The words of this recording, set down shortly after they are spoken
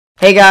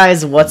Hey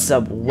guys, what's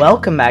up?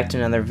 Welcome back to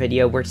another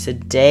video where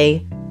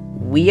today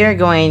we are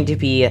going to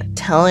be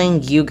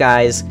telling you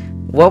guys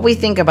what we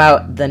think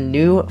about the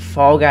new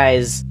Fall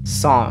Guys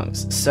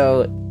songs.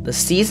 So the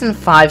Season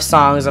 5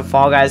 songs of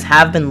Fall Guys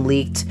have been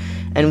leaked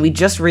and we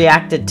just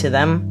reacted to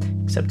them,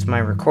 except my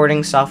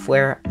recording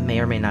software may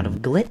or may not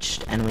have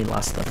glitched and we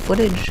lost the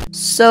footage.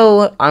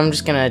 So I'm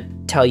just gonna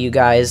tell you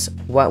guys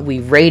what we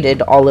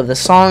rated all of the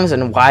songs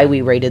and why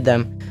we rated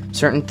them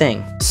certain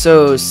thing.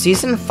 So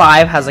Season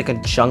 5 has like a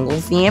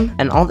jungle theme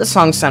and all the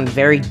songs sound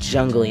very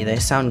jungly. They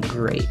sound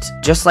great.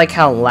 Just like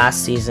how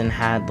last season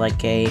had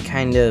like a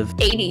kind of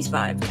 80s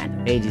vibe,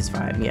 80s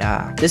vibe,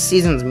 yeah. This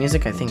season's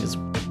music I think is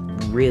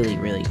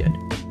really good.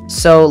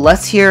 So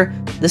let's hear,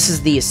 this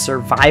is the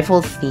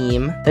survival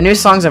theme. The new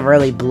songs have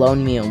really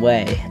blown me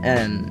away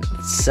and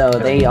so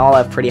they all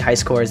have pretty high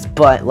scores,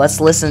 but let's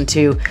listen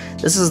to,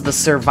 this is the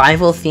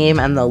survival theme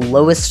and the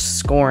lowest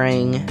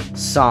scoring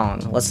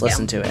song. Let's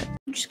listen to it.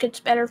 It just gets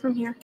better from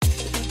here.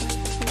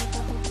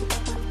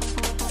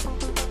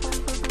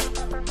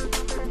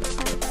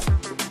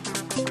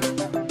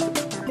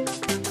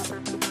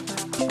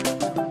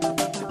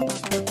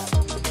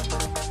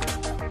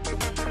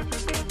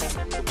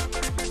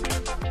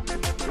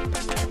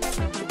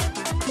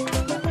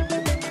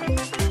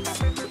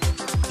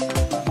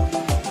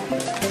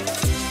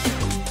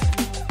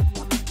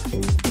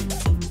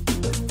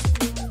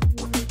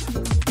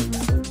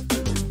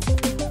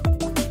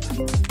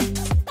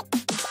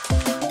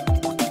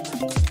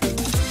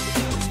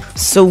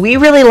 So we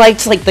really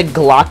liked like the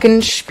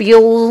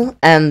glockenspiel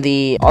and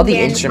all the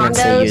instruments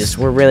bongos. they used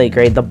were really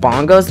great. The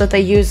bongos that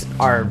they use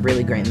are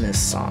really great in this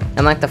song.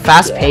 And like the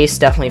fast pace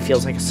definitely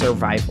feels like a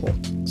survival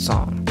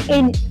song.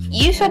 And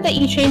you said that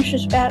you changed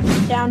this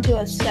down to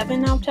a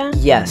 7 out of 10?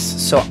 Yes,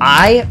 so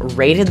I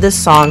rated this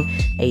song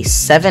a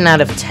 7 out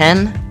of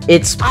 10.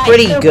 It's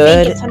pretty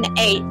good. I think it's an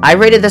 8. I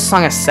rated this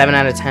song a 7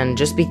 out of 10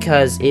 just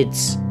because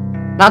it's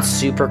not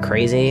super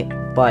crazy,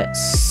 but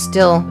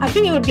still I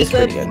think it would be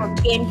good good for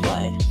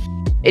gameplay.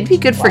 It'd be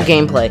good for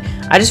gameplay.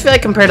 I just feel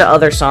like compared to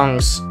other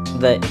songs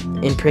that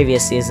in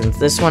previous seasons,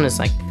 this one is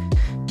like,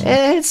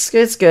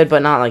 it's good,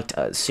 but not like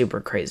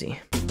super crazy.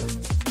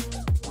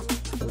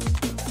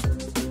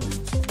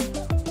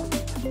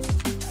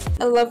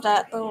 I love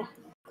that little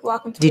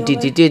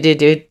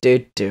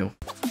glockenspiel. Do.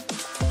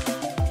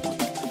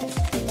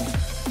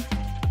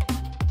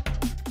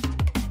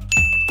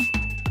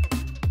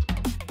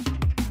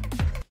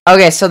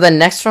 Okay, so the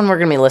next one we're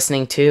gonna be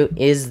listening to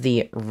is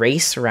the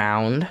race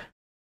round.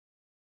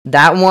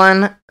 That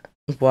one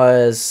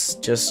was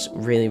just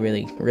really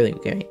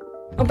great.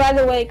 Oh, by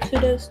the way,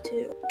 kudos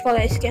to Fall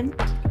Guys Skin.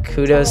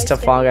 Kudos to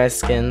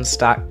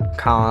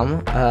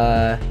FallGuysSkins.com.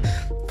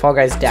 Fall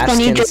Guys Dash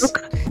Skins.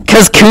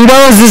 Because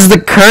kudos is the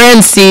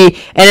currency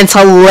and it's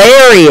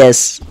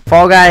hilarious.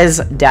 Fall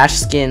Guys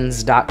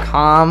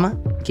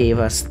Skins.com gave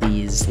us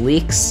these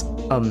leaks.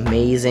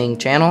 Amazing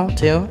channel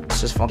too.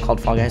 It's just called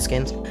Fall Guys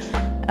Skins.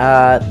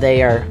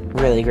 They are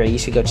really great. You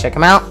should go check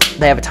them out.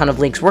 They have a ton of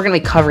leaks. We're going to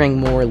be covering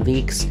more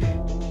leaks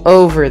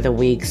over the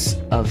weeks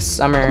of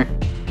summer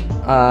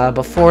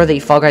before the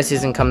Fall Guys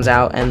season comes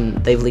out,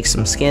 and they've leaked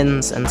some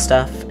skins and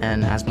stuff,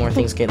 and as more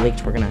things get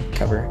leaked, we're going to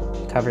cover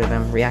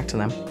them, react to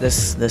them.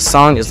 This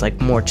song is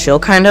like more chill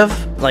kind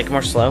of, like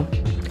more slow.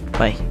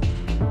 But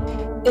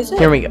Is it?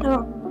 Here we go.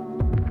 Oh.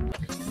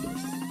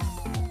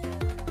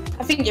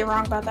 I think you're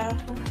wrong about that.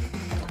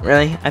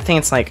 Really? I think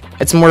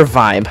it's more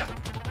vibe.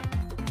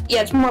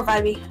 Yeah, it's more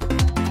vibey.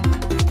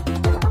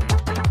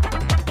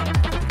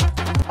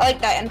 I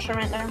like that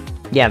instrument there.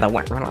 Yeah, the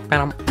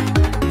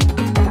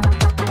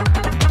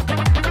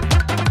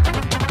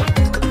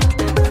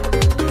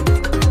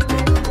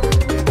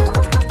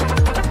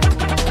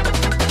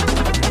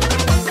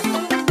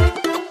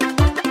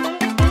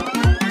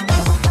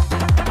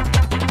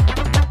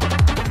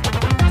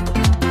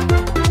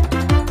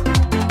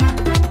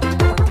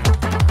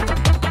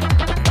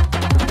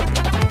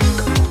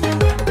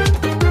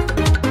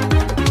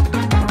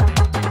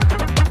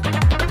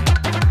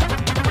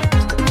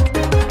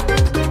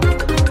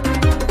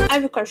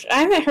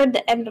I haven't heard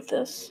the end of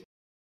this.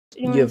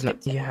 You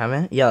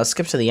haven't? Yeah, let's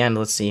skip to the end.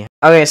 Let's see.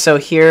 Okay, so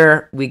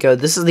here we go.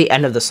 This is the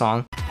end of the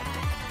song.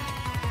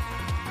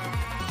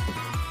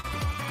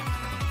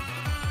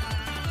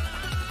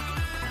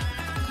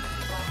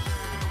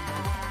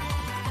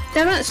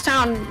 Doesn't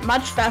sound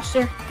much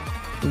faster.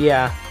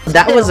 Yeah,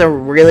 that was a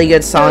really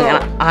good song,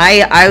 and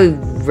I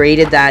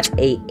rated that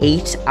a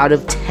 8 out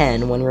of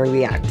 10 when we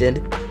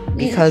reacted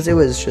because it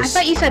was just. I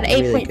thought you said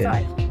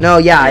 8.5. Really no,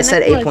 yeah, I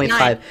said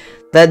 8.5.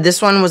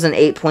 This one was an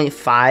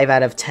 8.5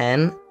 out of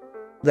 10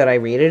 that I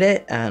rated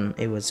it, and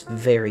it was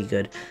very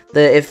good.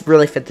 It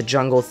really fit the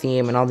jungle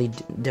theme and all the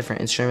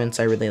different instruments.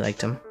 I really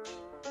liked them.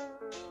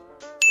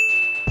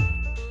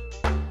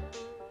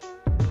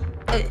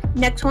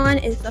 Next one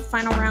is the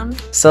final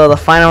round. So the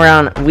final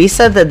round, we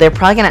said that they're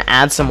probably gonna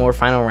add some more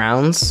final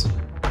rounds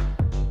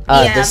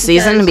this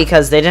season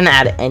because they didn't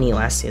add any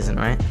last season,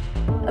 right?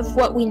 Of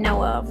what we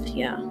know of,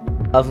 yeah.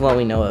 Of what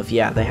we know of,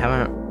 yeah. They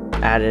haven't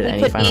not added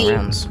any final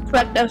rounds.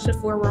 Correct us if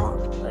we're wrong.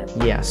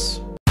 But.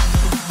 Yes.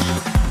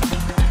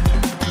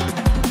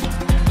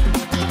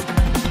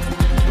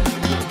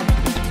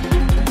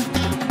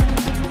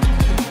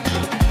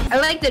 I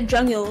like the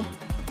jungle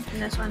in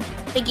this one.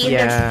 They gave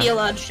their feel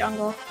out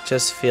jungle.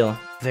 Just feel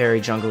very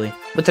jungly.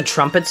 With the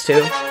trumpets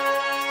too.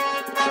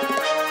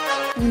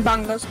 And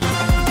bongos.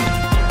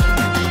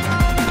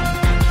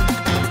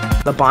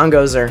 The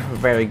bongos are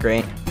very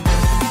great.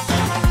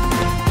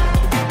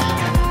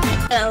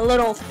 A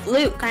little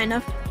flute, kind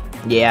of.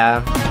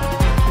 Yeah.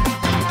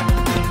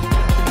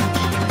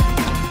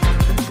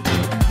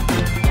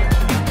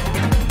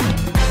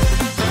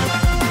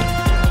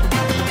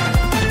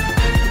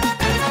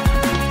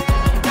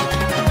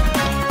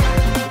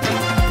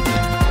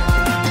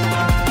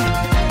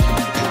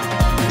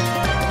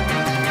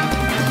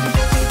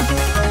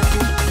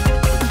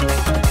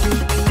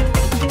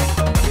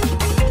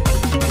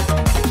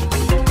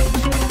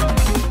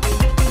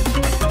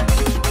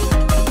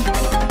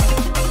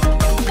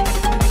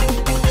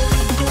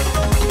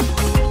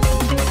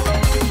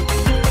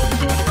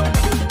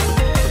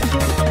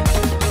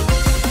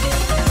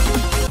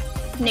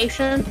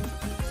 Nation.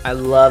 I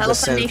love the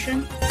Elephant synth.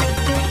 Nation.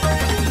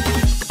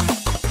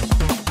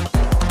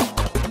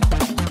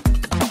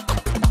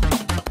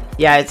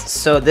 Yeah,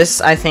 so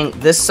this, I think,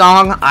 this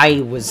song,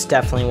 I was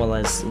definitely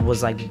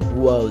was like,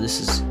 whoa, this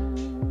is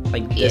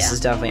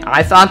definitely,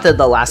 I thought that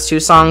the last two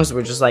songs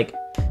were just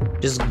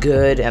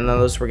good, and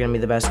those were gonna be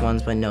the best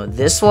ones, but no,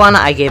 this one,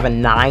 I gave a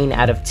 9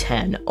 out of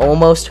 10,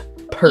 almost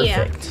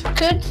perfect. Yeah.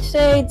 Could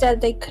say that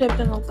they could have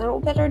done a little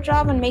better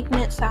job in making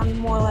it sound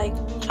more like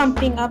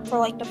pumping up for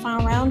like the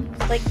final round.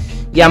 Like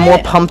More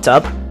pumped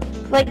up.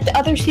 Like the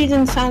other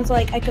season sounds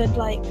like I could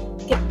like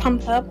get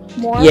pumped up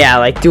more. Yeah,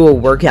 like do a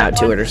workout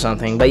to it or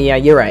something. But yeah,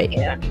 you're right.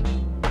 Yeah.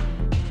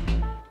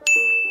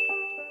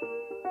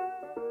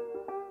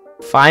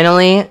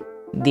 Finally,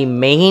 the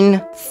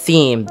main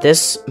theme.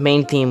 This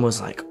main theme was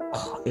like,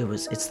 oh,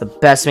 it's the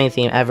best main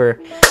theme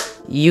ever.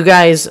 You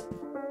guys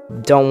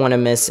don't want to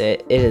miss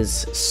it. It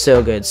is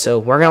so good. So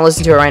we're gonna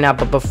listen to it right now,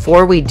 but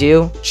before we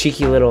do,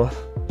 cheeky little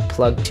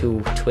plug to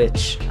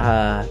Twitch.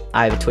 I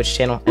have a Twitch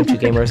channel, M2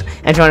 Gamers,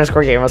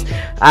 M2_Gamers.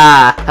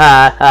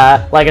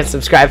 Like and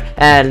subscribe,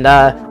 and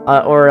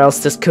or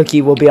else this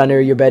cookie will be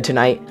under your bed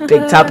tonight.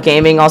 Big Top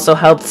Gaming also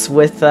helps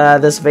with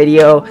this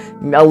video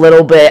a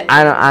little bit.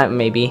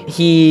 Maybe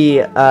he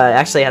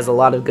actually has a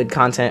lot of good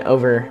content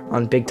over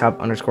on Big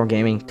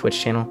Top_Gaming Twitch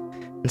channel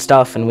and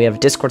stuff, and we have a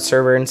Discord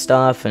server and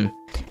stuff. And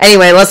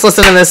anyway, let's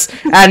listen to this.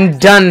 And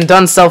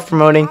done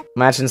self-promoting.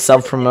 Imagine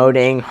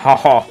self-promoting.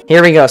 Haha.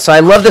 Here we go. So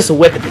I love this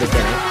whip at the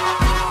beginning.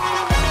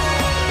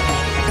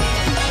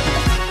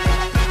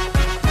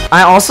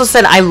 I also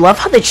said I love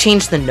how they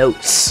changed the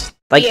notes.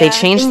 Like they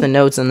changed the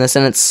notes in this,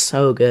 and it's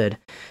so good.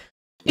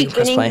 You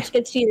press play. Beginning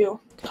gets you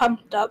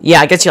pumped up.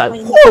 Yeah, it gets you like,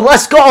 whoa,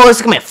 let's go.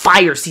 Let's go,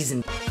 fire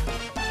season.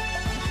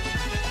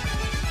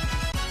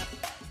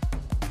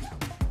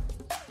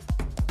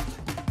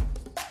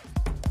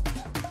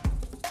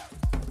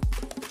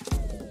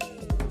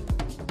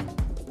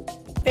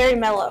 Very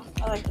mellow.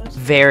 I like this.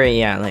 Very,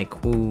 yeah,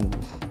 like, ooh.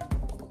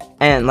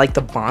 And, like,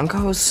 the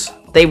bongos,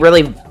 they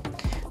really,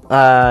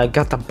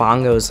 got the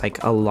bongos,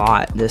 like, a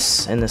lot, in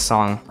this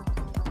song.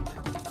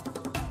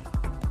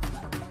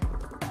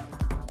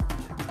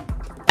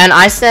 And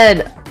I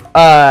said,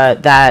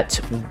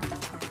 that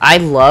I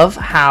love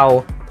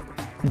how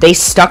they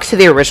stuck to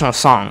the original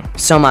song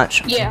so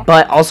much. Yeah.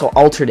 But also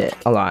altered it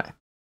a lot.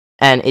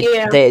 And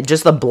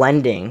just the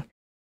blending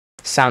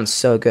sounds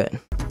so good.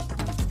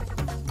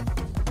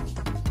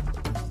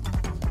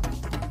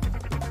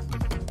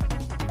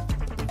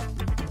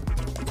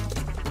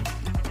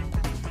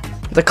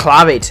 The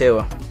clave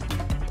too.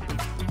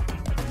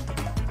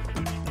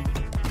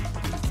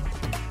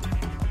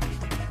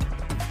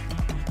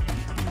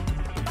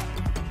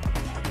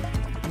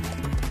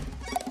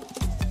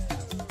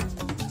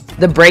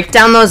 The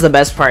breakdown though is the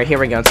best part. Here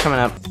we go. It's coming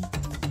up.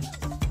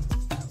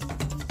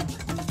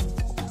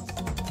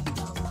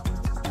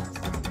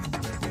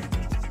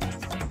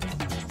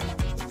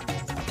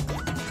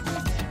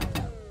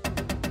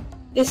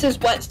 This is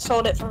what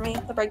sold it for me,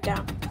 the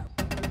breakdown.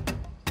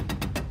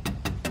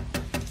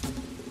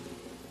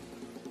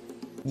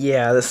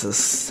 Yeah, this is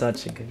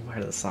such a good part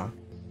of the song.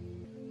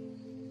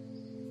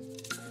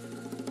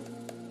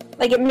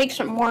 Like, it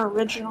makes it more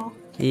original.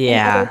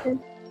 Yeah. Ooh,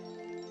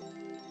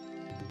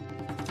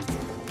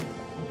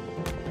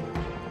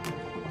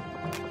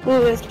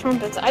 there's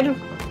trumpets. I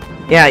don't...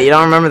 Yeah, you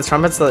don't remember the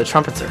trumpets? Though the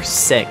trumpets are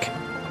sick.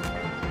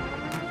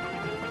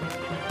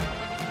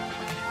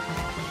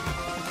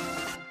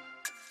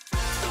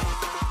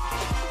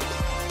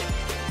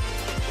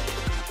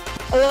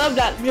 I love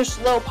that just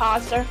little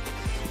pause there.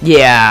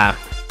 Yeah.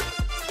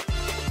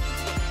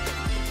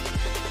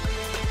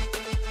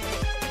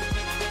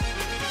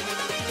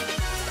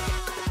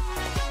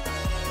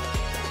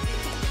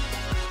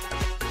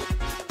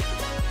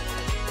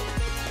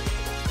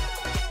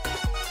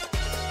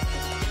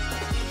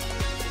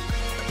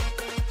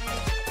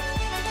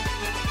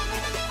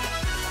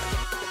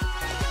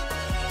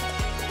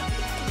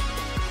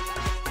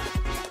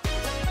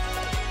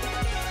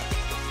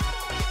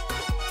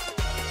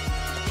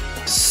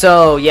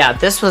 So yeah,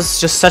 this was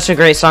just such a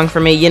great song for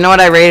me. You know what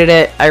I rated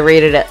it? I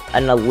rated it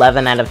an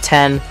 11 out of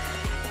 10.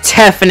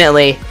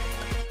 Definitely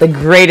the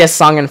greatest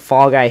song in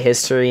Fall Guy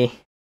history.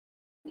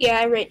 Yeah,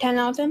 I rate 10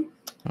 out of 10.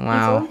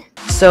 Wow.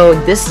 So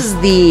this is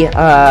the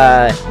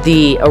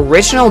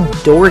original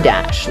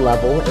DoorDash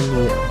level in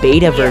the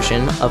beta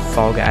version of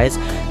Fall Guys.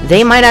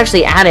 They might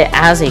actually add it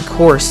as a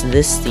course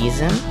this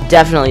season.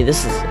 Definitely,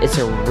 it's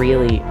a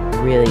really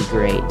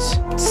great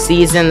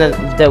season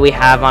that we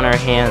have on our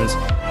hands.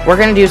 We're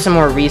gonna do some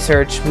more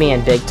research, me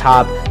and Big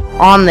Top,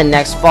 on the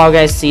next Fall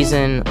Guys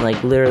season,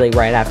 like literally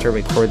right after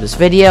we record this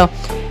video.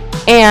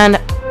 And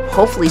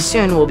hopefully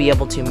soon we'll be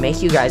able to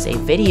make you guys a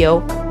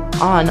video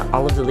on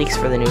all of the leaks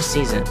for the new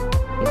season,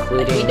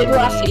 including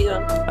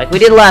like we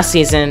did last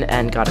season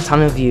and got a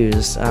ton of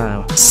views.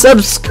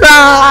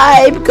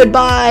 Subscribe.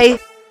 Goodbye.